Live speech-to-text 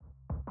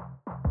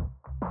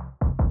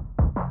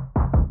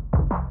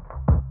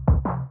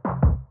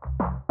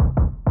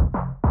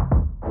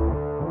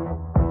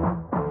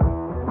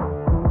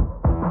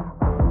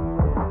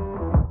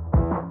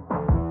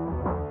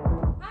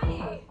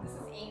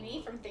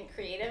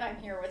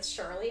I'm here with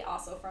Shirley,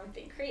 also from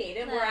Think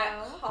Creative. Hello. We're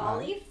at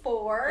Collie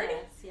Ford.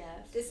 Yes.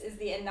 This is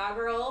the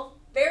inaugural,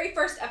 very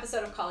first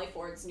episode of Collie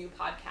Ford's new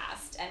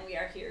podcast, and we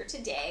are here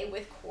today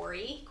with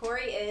Corey.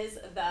 Corey is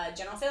the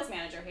General Sales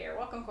Manager here.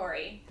 Welcome,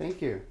 Corey.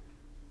 Thank you.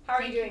 How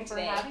are you doing for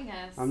today? having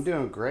us. I'm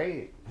doing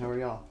great. How are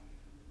y'all?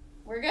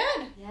 We're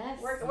good. Yes.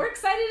 We're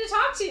excited to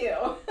talk to you.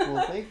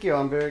 Well, thank you.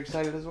 I'm very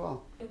excited as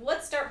well.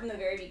 Let's start from the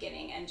very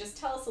beginning and just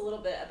tell us a little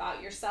bit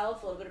about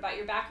yourself, a little bit about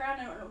your background,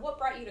 and what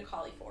brought you to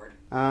Collie Ford.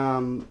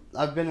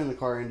 I've been in the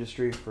car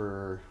industry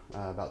for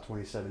about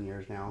 27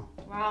 years now.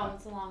 Wow,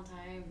 that's a long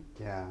time.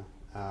 Yeah.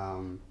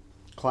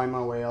 Climbed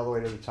my way all the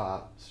way to the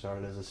top.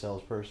 Started as a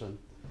salesperson.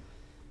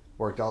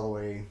 Worked all the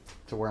way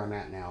to where I'm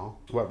at now.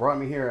 What brought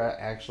me here,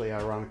 actually,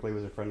 ironically,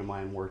 was a friend of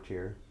mine worked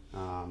here.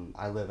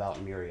 I live out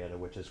in Murrieta,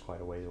 which is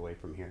quite a ways away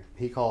from here.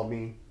 He called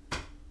me,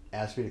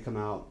 asked me to come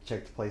out,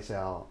 check the place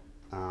out.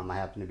 I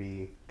happened to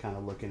be kind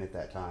of looking at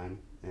that time,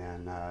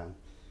 and I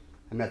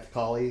met the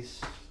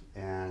Collies,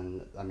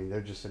 and I mean,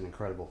 they're just an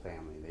incredible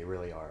family. They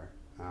really are.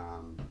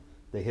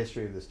 The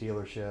history of this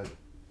dealership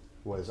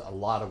was a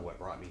lot of what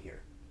brought me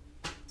here.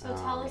 So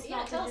tell us Yeah,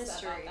 about tell the us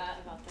history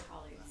about the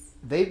Collies.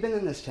 They've been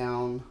in this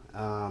town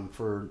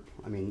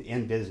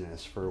in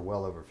business for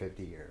well over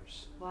 50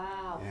 years.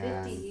 Wow,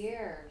 And- 50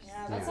 years.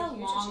 Yeah, That's Yeah. a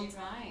huge long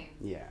achievement. time.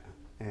 Yeah,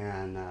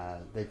 and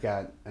they've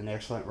got an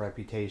excellent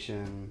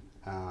reputation.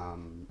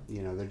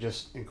 They're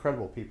just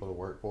incredible people to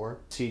work for.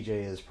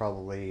 CJ is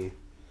probably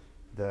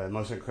the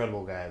most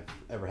incredible guy I've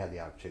ever had the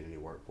opportunity to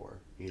work for.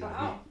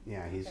 Wow.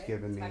 He's Okay,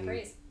 given that's my me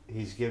praise.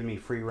 he's given me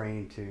free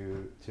reign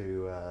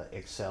to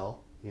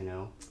excel.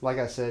 Like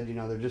I said,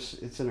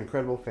 it's an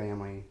incredible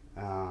family.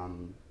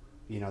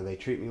 They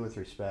treat me with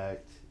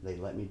respect. They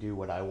let me do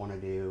what I want to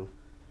do.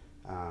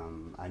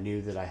 I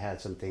knew that I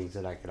had some things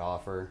that I could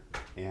offer,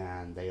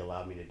 and they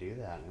allowed me to do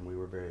that. And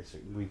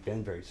we've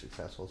been very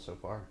successful so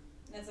far.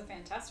 It's a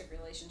fantastic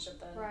relationship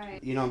then.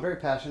 Right. I'm very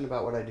passionate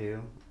about what I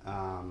do.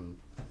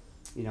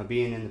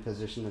 Being in the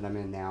position that I'm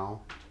in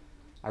now,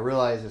 I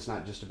realize it's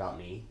not just about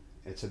me.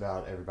 It's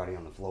about everybody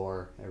on the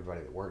floor,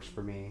 everybody that works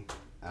for me.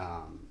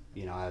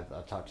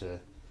 I've talked to,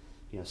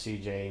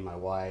 CJ, my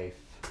wife,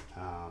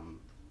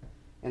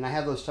 and I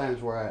have those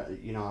times where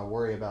I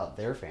worry about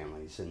their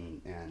families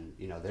and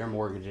their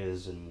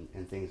mortgages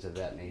and things of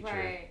that nature.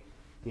 Right.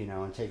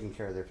 And taking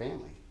care of their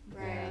family.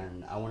 Right.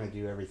 And I want to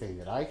do everything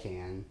that I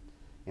can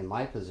in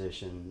my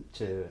position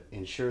to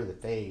ensure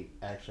that they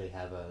actually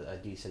have a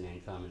decent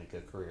income and a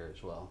good career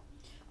as well.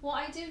 Well,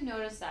 I do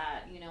notice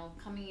that,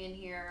 coming in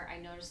here, I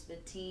noticed the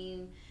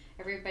team,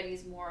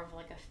 everybody's more of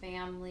like a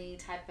family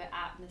type of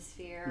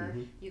atmosphere.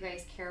 Mhm. You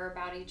guys care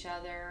about each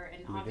other,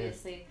 and We do.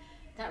 obviously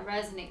that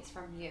resonates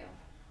from you.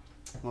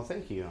 Well,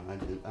 thank you.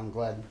 I'm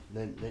glad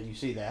that you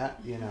see that,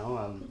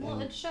 Well,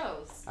 and it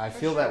shows. I for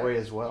feel that sure. way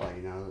as well,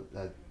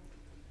 that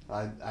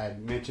I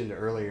mentioned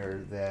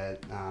earlier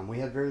that we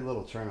have very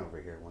little turnover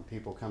here. When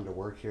people come to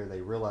work here,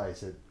 they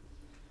realize that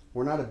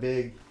we're not a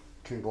big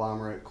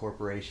conglomerate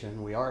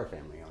corporation. We are a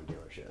family-owned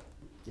dealership.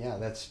 Yeah,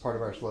 that's part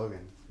of our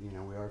slogan.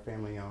 We are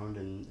family-owned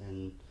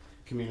and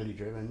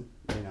community-driven,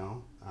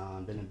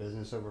 been in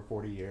business over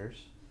 40 years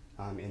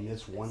in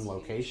this one That's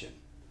huge. location.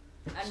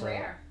 And So,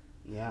 rare.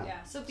 Yeah.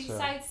 Yeah. So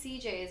besides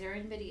CJ, is there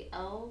anybody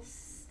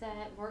else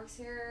that works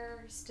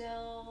here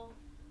still?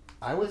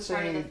 I would Who's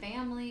part of say the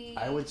family?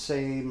 I would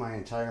say my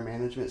entire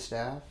management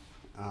staff,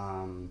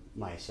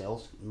 my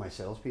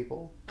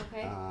salespeople,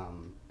 Okay.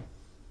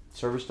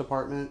 service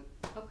department.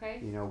 Okay.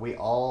 We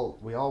all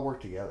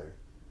work together.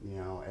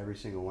 Every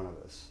single one of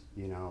us.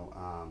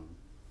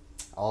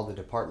 All the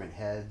department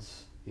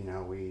heads.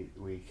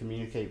 We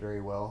communicate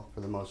very well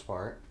for the most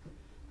part.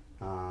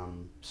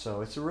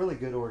 So it's a really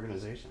good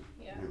organization.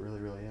 Yeah. It really,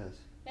 really is.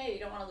 Hey, you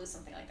don't want to lose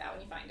something like that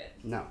when you find it.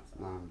 No,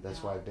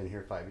 that's why I've been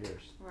here 5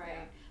 years. Right.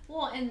 Yeah.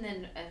 Well, and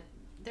then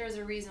there's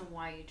a reason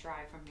why you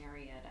drive from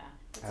Murrieta.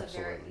 It's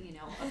Absolutely.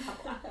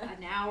 a very,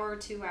 an hour,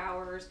 2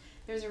 hours.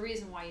 There's a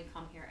reason why you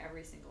come here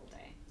every single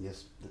day.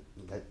 Yes,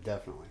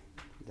 definitely.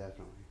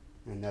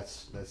 And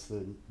that's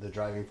the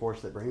driving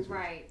force that brings me.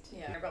 Right.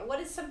 Yeah. But what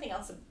is something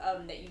else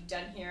that you've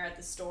done here at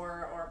the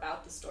store or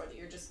about the store that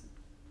you're just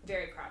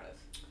very proud of?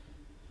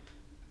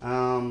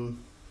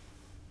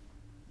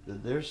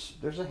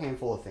 There's a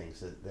handful of things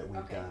that we've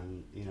Okay.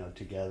 done,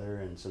 together,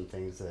 and some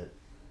things that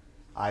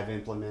I've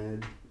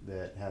implemented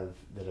that have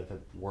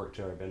worked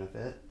to our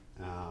benefit.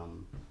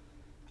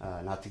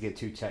 Not to get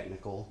too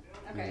technical,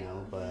 Okay.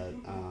 but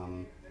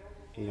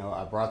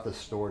I brought the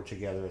store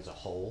together as a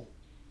whole,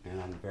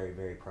 and I'm very,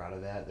 very proud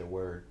of that. There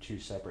were two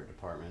separate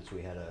departments.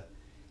 We had a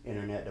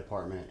internet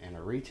department and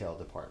a retail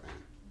department,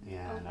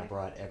 and I Okay.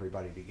 brought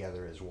everybody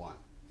together as one,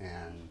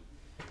 and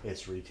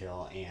it's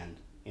retail and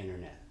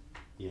internet,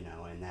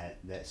 and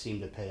that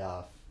seemed to pay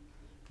off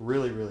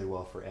really, really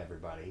well for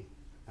everybody.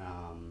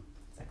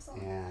 That's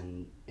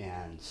excellent.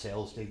 And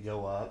sales did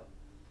go up,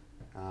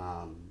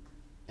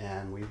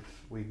 and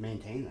we've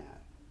maintained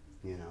that,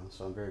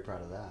 so I'm very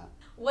proud of that.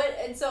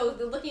 So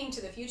looking to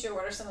the future,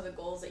 what are some of the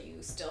goals that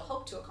you still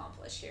hope to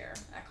accomplish here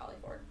at Collie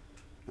Ford?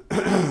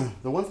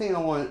 The one thing I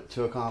want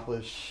to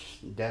accomplish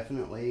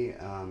definitely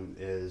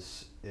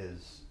is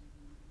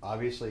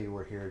obviously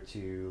we're here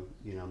to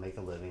make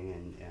a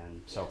living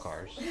and sell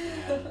cars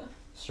and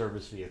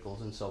service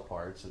vehicles and sell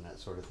parts and that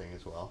sort of thing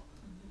as well.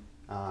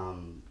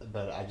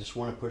 But I just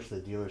want to push the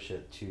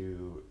dealership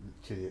to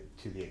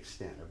the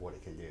extent of what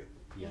it can do,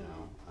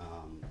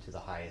 to the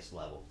highest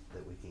level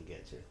that we can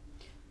get to.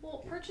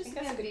 Well, I purchasing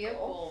think that's a a good vehicle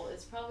goal.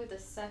 is probably the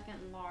second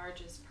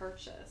largest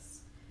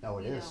purchase. Oh,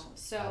 it is.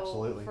 So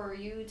Absolutely. for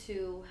you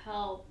to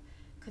help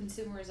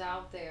consumers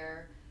out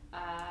there,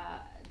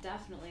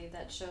 definitely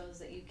that shows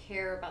that you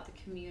care about the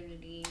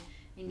community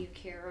and you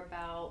care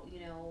about,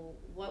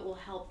 what will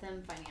help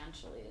them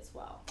financially as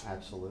well.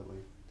 Absolutely,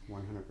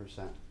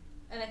 100%.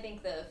 And I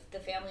think the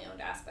family-owned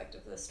aspect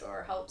of the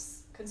store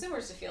helps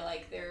consumers to feel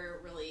like they're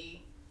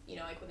really,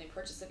 like when they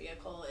purchase a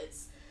vehicle, it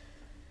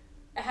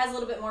has a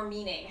little bit more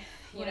meaning,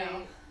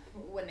 Right.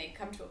 when they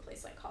come to a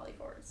place like Collie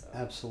Ford. So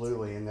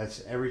Absolutely, and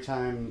that's every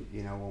time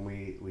when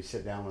we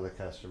sit down with a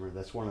customer,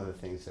 that's one of the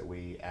things that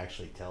we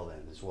actually tell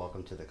them is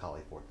welcome to the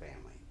Collie Ford family.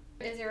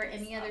 Is there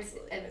any other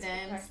Absolutely. That is a good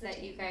events that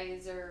question. you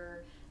guys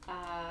are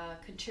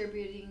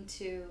contributing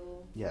to?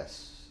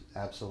 Yes,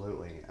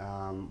 absolutely.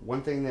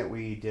 One thing that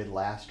we did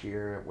last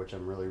year, which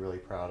I'm really, really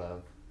proud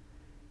of,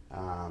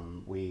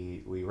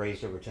 we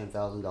raised over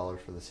 $10,000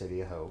 for the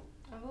City of Hope,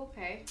 Oh,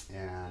 okay.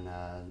 and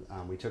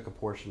we took a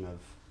portion of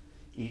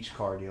each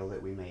car deal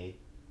that we made,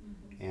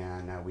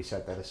 and we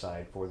set that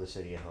aside for the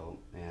City of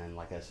Hope. And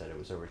like I said, it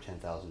was over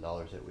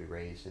 $10,000 that we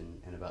raised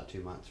in about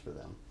 2 months for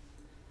them.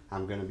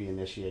 I'm going to be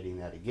initiating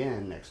that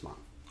again next month.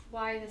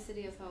 Why the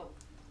City of Hope?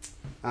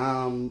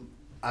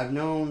 I've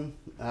known,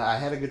 I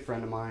had a good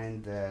friend of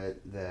mine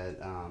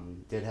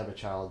that did have a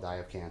child die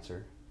of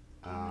cancer.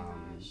 Oh my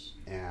gosh.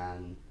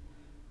 And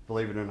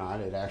believe it or not,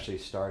 it actually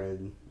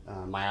started,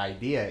 my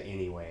idea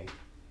anyway,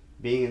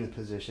 being in the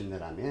position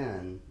that I'm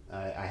in,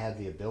 I have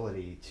the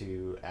ability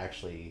to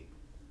actually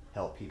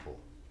help people,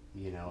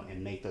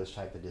 and make those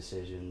type of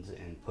decisions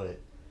and put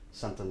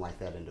something like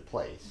that into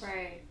place.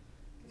 Right.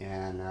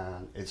 And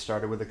it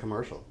started with a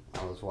commercial.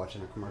 I was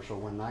watching a commercial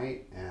one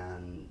night,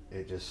 and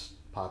it just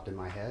popped in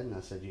my head, and I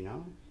said,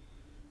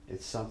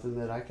 it's something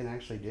that I can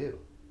actually do.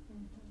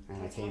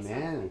 And That's I came awesome.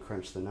 in and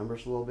crunched the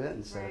numbers a little bit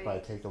and said if I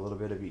Right. take a little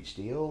bit of each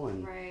deal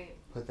and Right.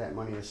 put that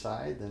money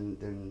aside,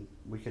 then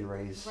we can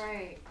raise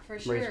Right. For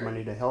sure. raise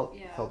money to help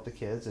Yeah. help the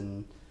kids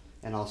and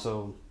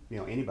also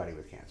anybody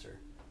with cancer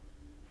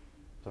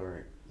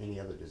or any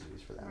other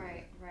disease for that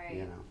Right. matter.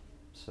 Right.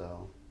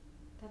 So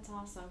That's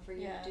awesome for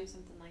you Yeah. to do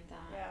something like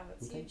that. Yeah,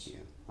 that's thank huge.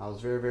 you. I was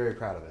very, very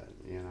proud of it.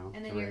 And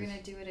then to you're raise-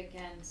 gonna do it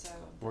again. So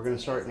We're that's going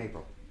to start in amazing.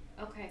 April,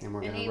 Okay. and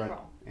we're in going to April.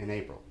 run in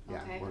April.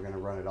 Yeah, Okay. we're going to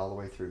run it all the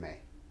way through May.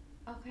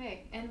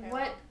 Okay. And Okay.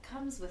 what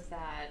comes with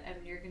that? I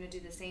mean, you're gonna do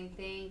the same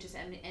thing. Just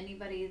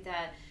anybody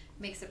that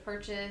makes a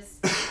purchase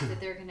that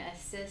they're gonna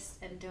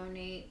assist and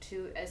donate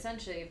to,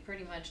 essentially,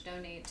 pretty much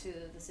donate to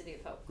the City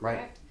of Hope. Right.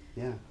 Correct?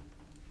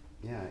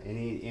 Yeah.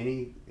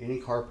 Any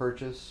car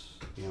purchase,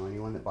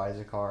 anyone that buys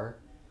a car,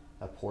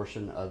 a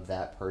portion of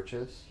that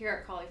purchase Here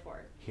at Collie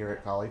Ford. here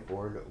at Collie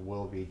Ford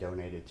will be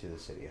donated to the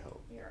City of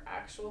Hope. Your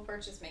actual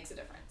purchase makes a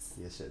difference.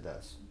 Yes, it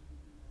does.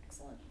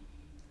 Excellent.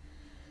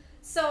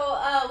 So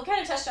we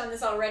kind of touched on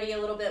this already a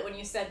little bit when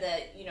you said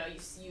that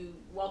you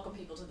welcome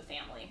people to the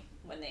family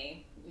when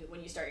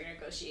you start your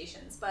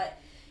negotiations, but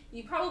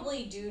you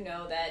probably do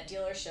know that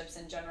dealerships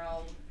in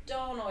general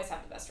don't always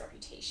have the best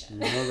reputation.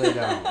 No, they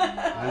don't.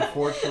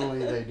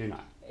 Unfortunately, they do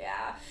not.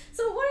 Yeah.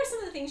 So what are some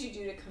of the things you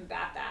do to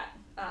combat that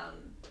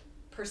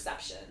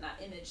perception,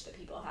 that image that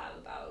people have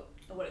about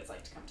what it's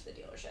like to come to the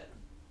dealership?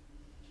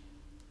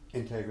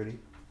 Integrity.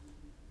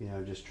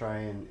 Just try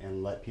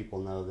and let people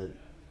know that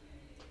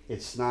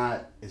it's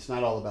not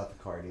all about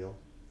the car deal.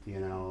 I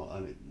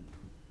mean,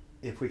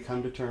 if we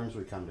come to terms,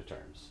 we come to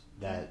terms.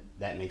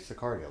 That makes the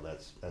car deal.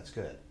 That's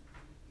good.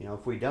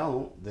 If we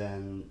don't,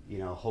 then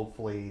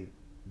hopefully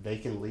they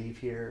can leave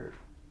here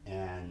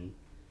and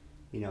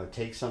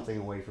take something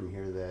away from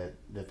here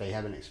that they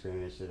haven't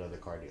experienced at other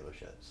car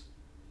dealerships.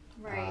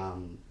 Right.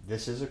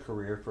 This is a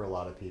career for a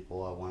lot of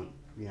people. I want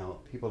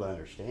people to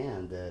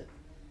understand that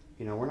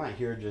we're not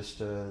here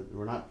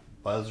we're not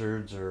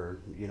buzzards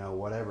or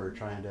whatever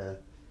trying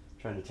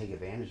to take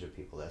advantage of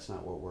people. That's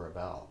not what we're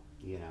about.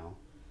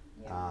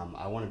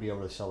 I want to be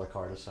able to sell a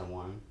car to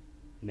someone,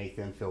 make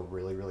them feel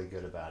really, really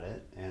good about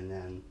it, and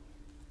then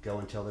go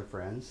and tell their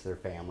friends, their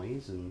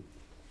families, and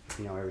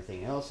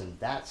everything else. And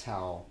that's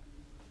how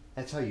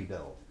you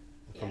build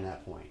from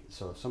that point.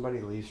 So if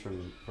somebody leaves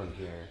from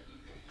here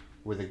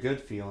with a good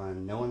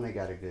feeling, knowing they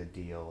got a good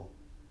deal,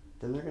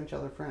 then they're going to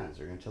tell their friends.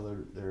 They're going to tell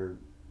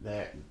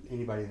that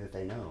anybody that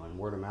they know, and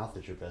word of mouth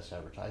is your best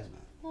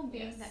advertisement. Well,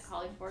 being Yes. that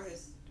Collie Ford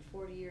is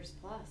 40 years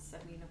plus,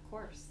 I mean, of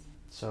course.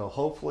 So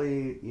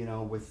hopefully,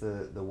 with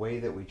the way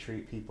that we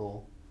treat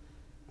people,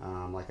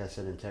 like I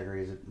said,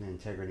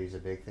 integrity is a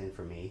big thing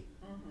for me,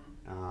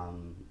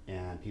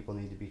 and people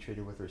need to be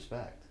treated with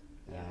respect.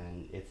 Yeah.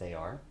 And if they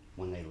are,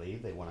 when they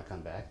leave, they want to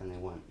come back and they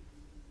want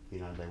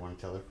to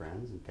tell their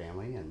friends and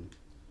family, and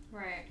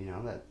Right. You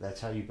know,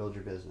 that's how you build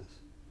your business.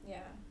 Yeah,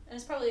 and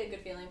it's probably a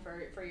good feeling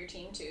for your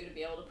team too to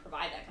be able to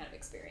provide that kind of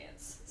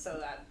experience, so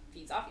that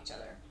feeds off each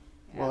other.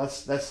 Well,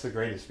 that's the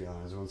greatest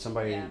feeling is when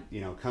somebody, Yeah.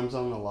 you know, comes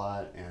on the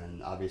lot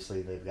and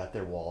obviously they've got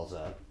their walls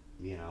up,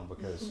 you know,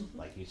 because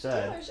like you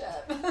said,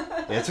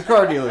 Dealership. it's a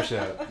car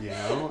dealership, you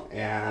know,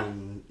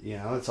 and, you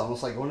know, it's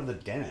almost like going to the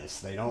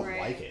dentist. They don't Right.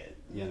 like it,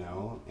 you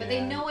know. But they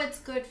know it's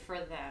good for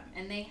them,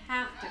 and they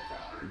have to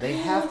go. They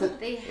have to.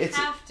 They it's,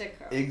 have to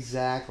go.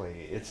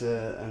 Exactly.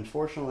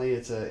 Unfortunately,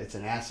 it's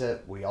an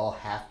asset we all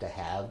have to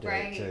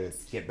Right. to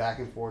get back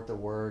and forth to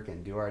work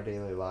and do our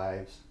daily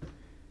lives.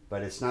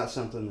 But it's not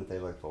something that they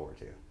look forward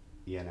to,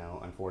 you know,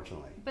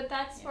 unfortunately. But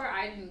that's where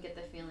I didn't get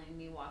the feeling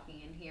me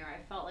walking in here.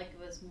 I felt like it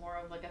was more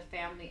of like a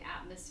family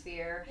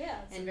atmosphere.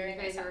 Yeah, it's And a very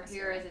you guys nice are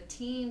here atmosphere. as a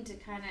team to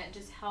kind of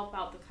just help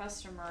out the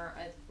customer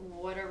at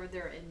whatever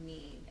they're in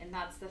need. And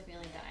that's the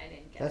feeling that I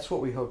didn't get. That's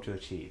what we hope to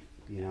achieve,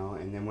 you know.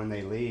 And then when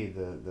they leave,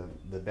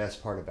 the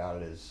best part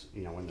about it is,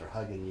 you know, when they're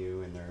hugging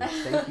you and they're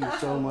thank you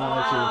so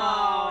much,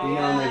 Oh, and you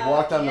know, and they've yeah.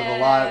 walked onto the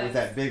lot with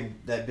Yes.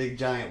 that big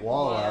giant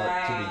wall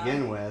out to Yeah.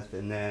 begin with,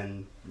 and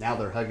then now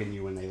they're hugging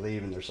you when they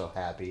leave, and they're so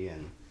happy,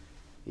 and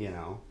you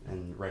know,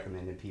 and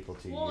recommending people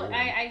to Well, you.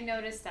 I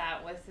noticed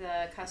that with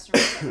the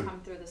customers that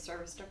come through the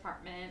service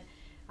department.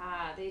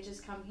 They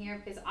just come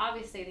here because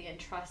obviously they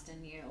entrust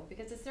in you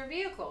because it's their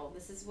vehicle.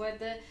 This is what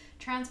the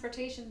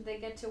transportation they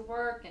get to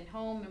work and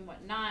home and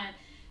whatnot,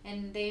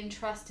 and they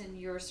entrust in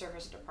your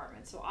service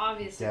department. So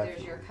obviously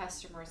there's your Definitely.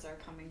 customers that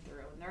are coming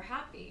through and they're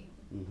happy.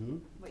 hmm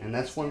What you And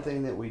that's guys one do.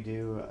 thing that we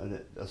do,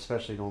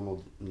 especially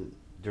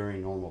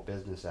during normal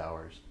business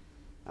hours,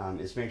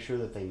 is make sure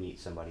that they meet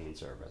somebody in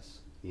service,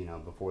 you know,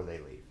 before they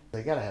leave.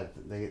 They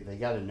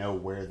gotta know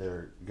where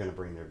they're gonna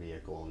bring their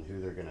vehicle and who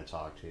they're gonna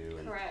talk to,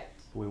 and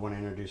Correct. we want to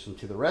introduce them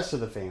to the rest of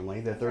the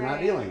family that they're not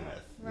Right. dealing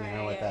with, you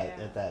know, Right,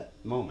 yeah. at that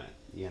moment,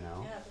 you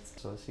know. Yeah,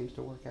 that's So it seems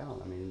to work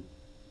out. I mean,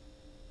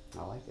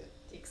 I like it.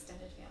 the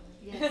extended family.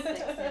 Yes, the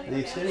extended The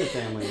extended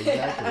family,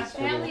 exactly. It's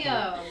for the Family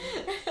whole-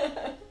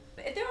 owned.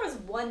 If there was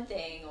one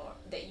thing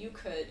that you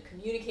could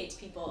communicate to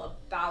people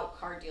about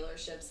car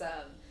dealerships,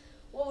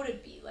 what would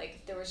it be? Like,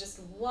 if there was just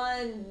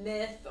one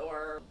myth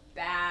or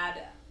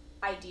bad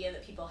idea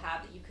that people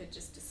have that you could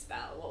just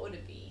dispel, what would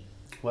it be?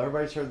 Well,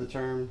 everybody's heard the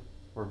term,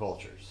 we're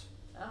vultures.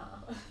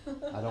 Oh.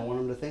 I don't want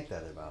them to think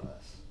that about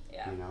us.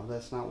 Yeah. You know,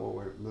 that's not what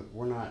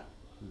we're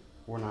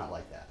not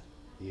like that,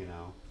 you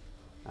know.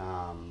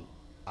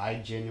 I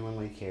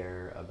genuinely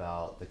care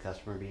about the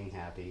customer being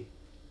happy,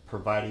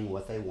 providing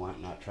what they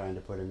want, not trying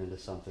to put them into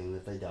something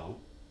that they don't.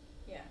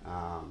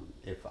 Yeah.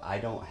 If I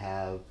don't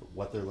have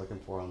what they're looking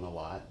for on the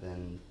lot,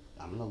 then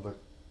I'm going to look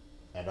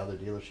at other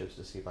dealerships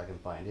to see if I can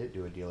find it,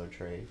 do a dealer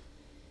trade,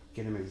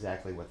 get them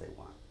exactly what they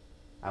want.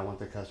 I want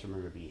the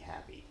customer to be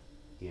happy,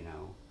 you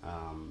know,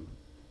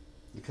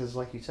 because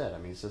like you said, I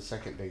mean, it's the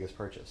second biggest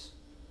purchase.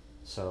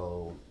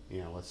 So,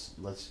 you know,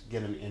 let's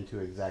get them into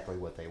exactly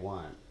what they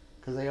want,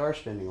 because they are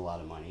spending a lot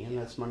of money, and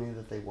that's money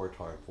that they worked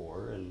hard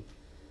for, and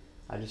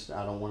I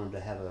don't want them to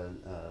have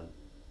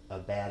a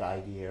bad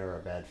idea or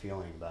a bad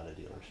feeling about a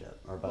dealership,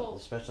 or about, Well-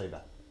 especially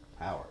about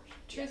ours.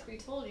 Truth be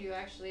told, you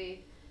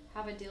actually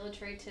have a dealer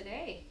trade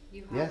today.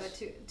 You have Yes.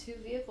 two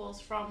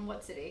vehicles from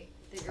what city?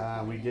 That you're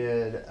We coming in?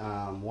 did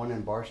one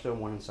in Barstow,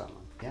 one in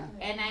Sunland. Yeah.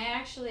 And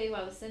I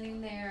was sitting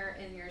there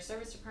in your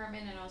service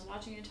department and I was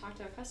watching you talk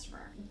to a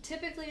customer.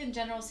 Typically in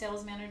general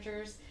sales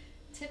managers,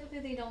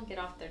 they don't get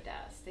off their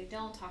desk. They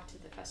don't talk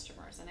to the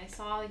customers. And I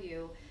saw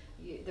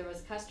there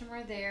was a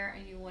customer there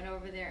and you went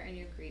over there and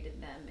you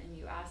greeted them and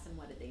you asked them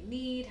what did they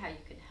need, how you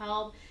can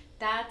help.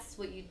 That's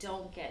what you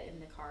don't get in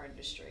the car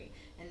industry.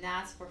 And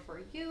that's where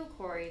for you,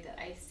 Corey, that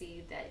I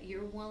see that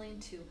you're willing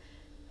to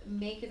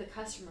make the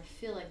customer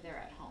feel like they're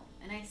at home.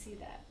 And I see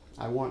that.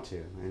 I want to,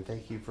 and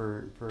thank you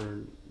for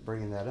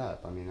bringing that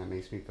up. I mean, that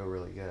makes me feel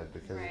really good,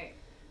 because Right.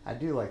 I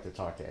do like to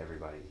talk to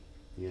everybody,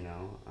 you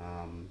know.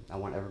 I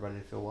want everybody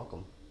to feel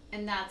welcome.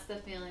 And that's the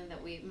feeling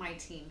that my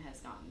team has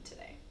gotten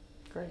today.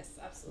 Great. Yes,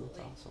 absolutely.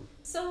 That's awesome.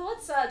 So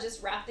let's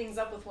just wrap things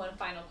up with one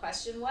final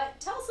question.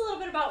 Tell us a little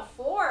bit about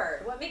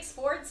Ford. What makes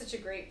Ford such a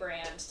great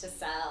brand to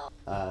sell?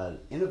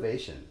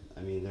 Innovation.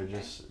 I mean,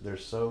 they're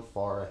so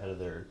far ahead of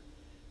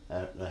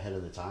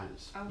the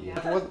times. Oh, You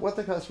yeah. know, what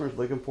the customer's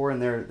looking for,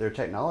 and their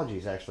technology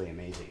is actually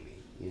amazing me.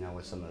 You know,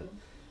 with some of the,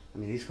 I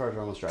mean, these cars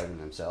are almost driving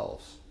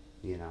themselves.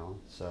 You know,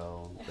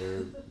 so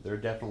they're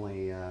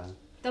definitely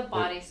The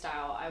body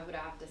style, I would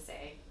have to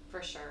say,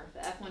 for sure.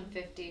 The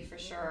F-150, for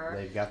sure.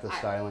 they've got the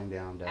styling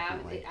down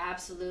definitely.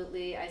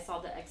 Absolutely. I saw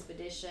the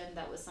Expedition.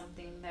 That was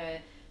something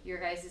that your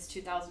guys'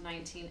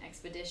 2019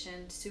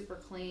 Expedition, super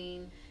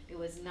clean. It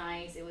was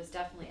nice. It was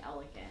definitely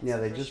elegant. Yeah,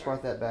 they for just sure.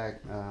 brought that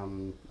back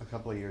a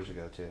couple of years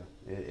ago too.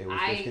 It was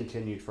I-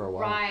 discontinued for a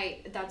while.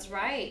 Right, that's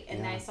right. And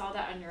Yeah. I saw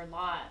that on your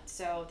lot.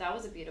 So that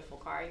was a beautiful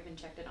car. I even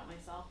checked it out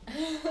myself.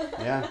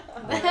 Yeah.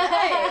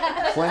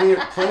 Right.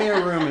 Plenty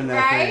of room in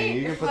that Right? thing.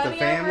 You can put Plenty the of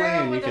family room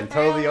and you with can the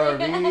tow the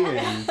family. RV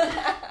and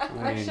I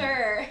For mean,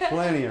 sure.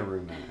 plenty of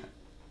room in it.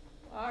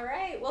 All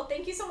right. Well,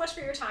 thank you so much for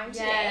your time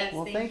Yes, today.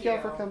 Well, thank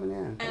y'all for coming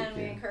in. Thank And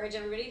we you. encourage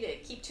everybody to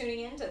keep tuning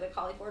in to the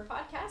Collie Ford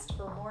podcast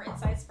for more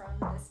insights from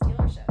this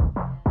dealership.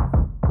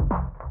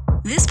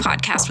 This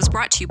podcast was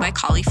brought to you by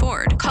Collie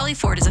Ford. Collie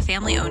Ford is a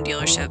family-owned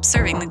dealership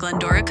serving the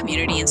Glendora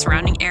community and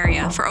surrounding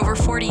area for over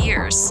 40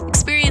 years.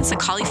 Experience the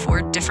Collie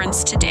Ford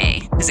difference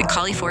today. Visit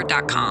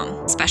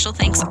collieford.com. Special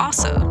thanks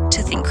also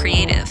to Think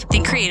Creative.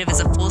 Think Creative is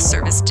a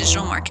full-service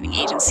digital marketing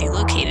agency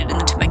located in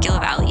the Temecula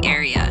Valley